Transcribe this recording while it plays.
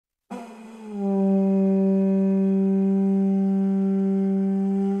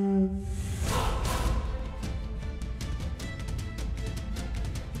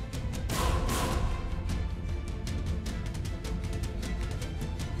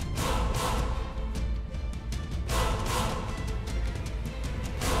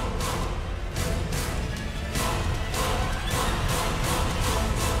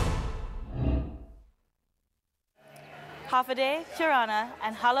Hafide, Kirana,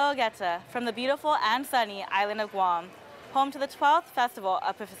 and Haloageta from the beautiful and sunny island of Guam, home to the 12th Festival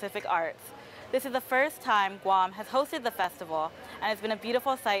of Pacific Arts. This is the first time Guam has hosted the festival, and it's been a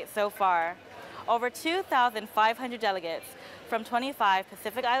beautiful sight so far. Over 2,500 delegates from 25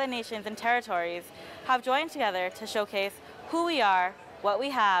 Pacific Island nations and territories have joined together to showcase who we are, what we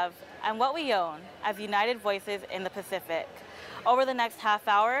have, and what we own as united voices in the Pacific. Over the next half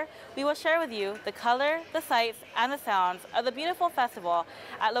hour, we will share with you the color, the sights, and the sounds of the beautiful festival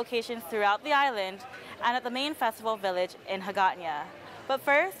at locations throughout the island and at the main festival village in Hagåtña. But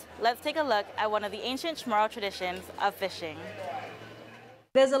first, let's take a look at one of the ancient Chamorro traditions of fishing.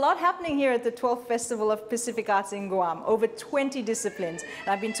 There's a lot happening here at the 12th Festival of Pacific Arts in Guam, over 20 disciplines. And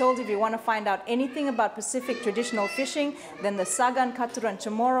I've been told if you want to find out anything about Pacific traditional fishing, then the Sagan Katuran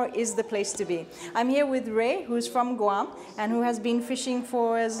Chamorro is the place to be. I'm here with Ray, who's from Guam and who has been fishing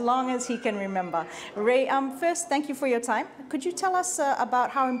for as long as he can remember. Ray, first, thank you for your time. Could you tell us about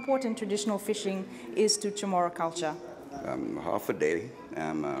how important traditional fishing is to Chamorro culture? Hafide.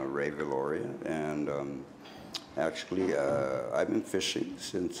 I'm Ray Viloria, and actually, I've been fishing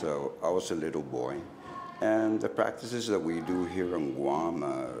since I was a little boy, and the practices that we do here in Guam,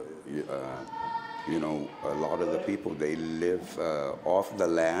 you know, a lot of the people, they live off the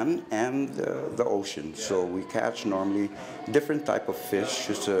land and the ocean, so we catch normally different type of fish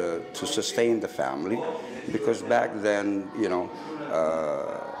to sustain the family, because back then, you know,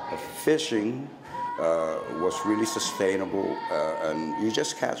 fishing was really sustainable, and you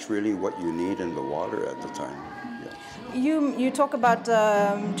just catch really what you need in the water at the time. You talk about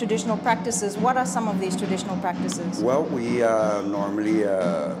traditional practices. What are some of these traditional practices? Well, we normally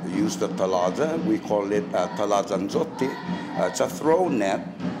use the talada. We call it talazanzote. It's a throw net.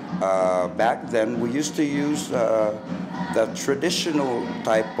 Back then, we used to use the traditional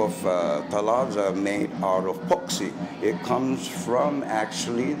type of talada made out of poxy. It comes from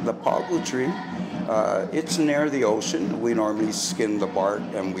actually the pagu tree. It's near the ocean. We normally skin the bark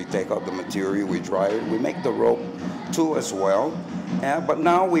and we take out the material, we dry it, we make the rope too as well. But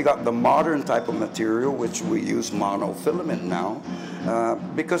now we got the modern type of material, which we use monofilament now,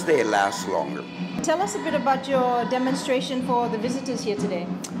 because they last longer. Tell us a bit about your demonstration for the visitors here today.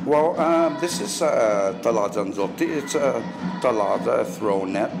 Well, this is talazanzote. It's a talada throw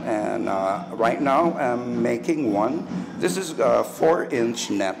net, and right now I'm making one. This is a 4-inch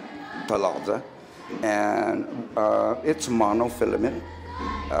net talada, and it's monofilament.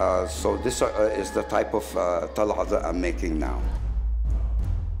 So this is the type of talada I'm making now.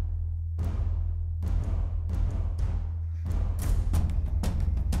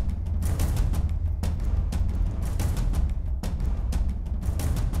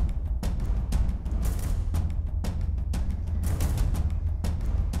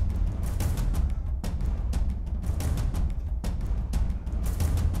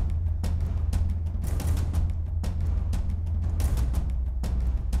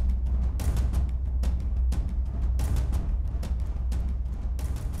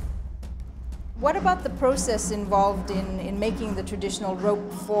 What about the process involved in making the traditional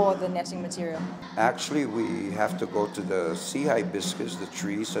rope for the netting material? Actually, we have to go to the sea hibiscus, the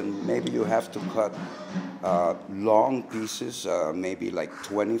trees, and maybe you have to cut long pieces, maybe like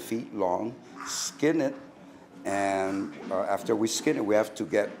 20 feet long, skin it, and after we skin it, we have to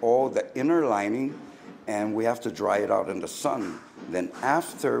get all the inner lining, and we have to dry it out in the sun. Then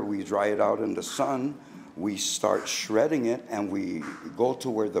after we dry it out in the sun, we start shredding it, and we go to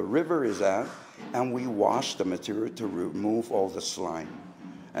where the river is at, and we wash the material to remove all the slime.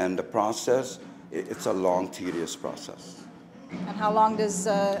 And the process, it's a long, tedious process. And how long does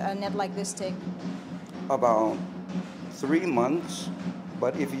a net like this take? About 3 months,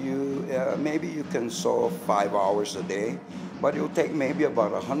 but if you, maybe you can sew 5 hours a day, but it'll take maybe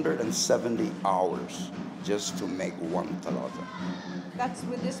about 170 hours just to make one talada. That's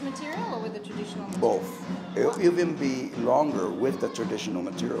with this material or with the traditional material? Both. It'll even be longer with the traditional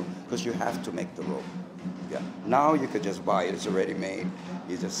material because you have to make the rope. Yeah. Now you could just buy it, it's already made.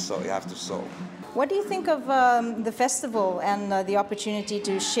 You just sew, you have to sew. What do you think of the festival and the opportunity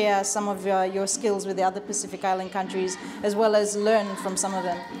to share some of your skills with the other Pacific Island countries as well as learn from some of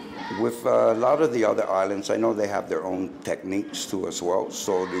them? With a lot of the other islands, I know they have their own techniques too as well.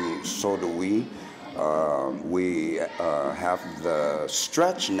 So do we. We have the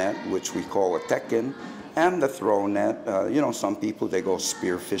stretch net, which we call a tekken, and the throw net. You know, some people, they go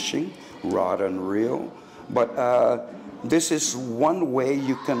spear fishing, rod and reel. But this is one way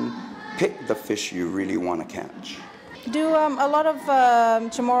you can pick the fish you really want to catch. Do a lot of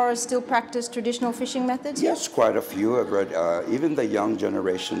Chamorros still practice traditional fishing methods? Yes, quite a few. I've read, even the young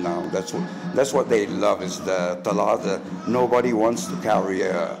generation now, that's what they love is the talada. Nobody wants to carry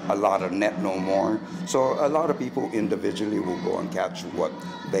a lot of net no more. So a lot of people individually will go and catch what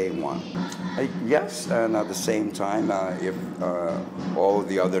they want. Yes, and at the same time, if all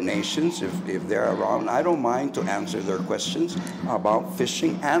the other nations, if they're around, I don't mind to answer their questions about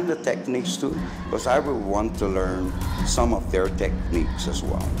fishing and the techniques too, because I will want to learn some of their techniques as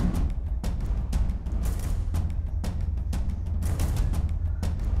well.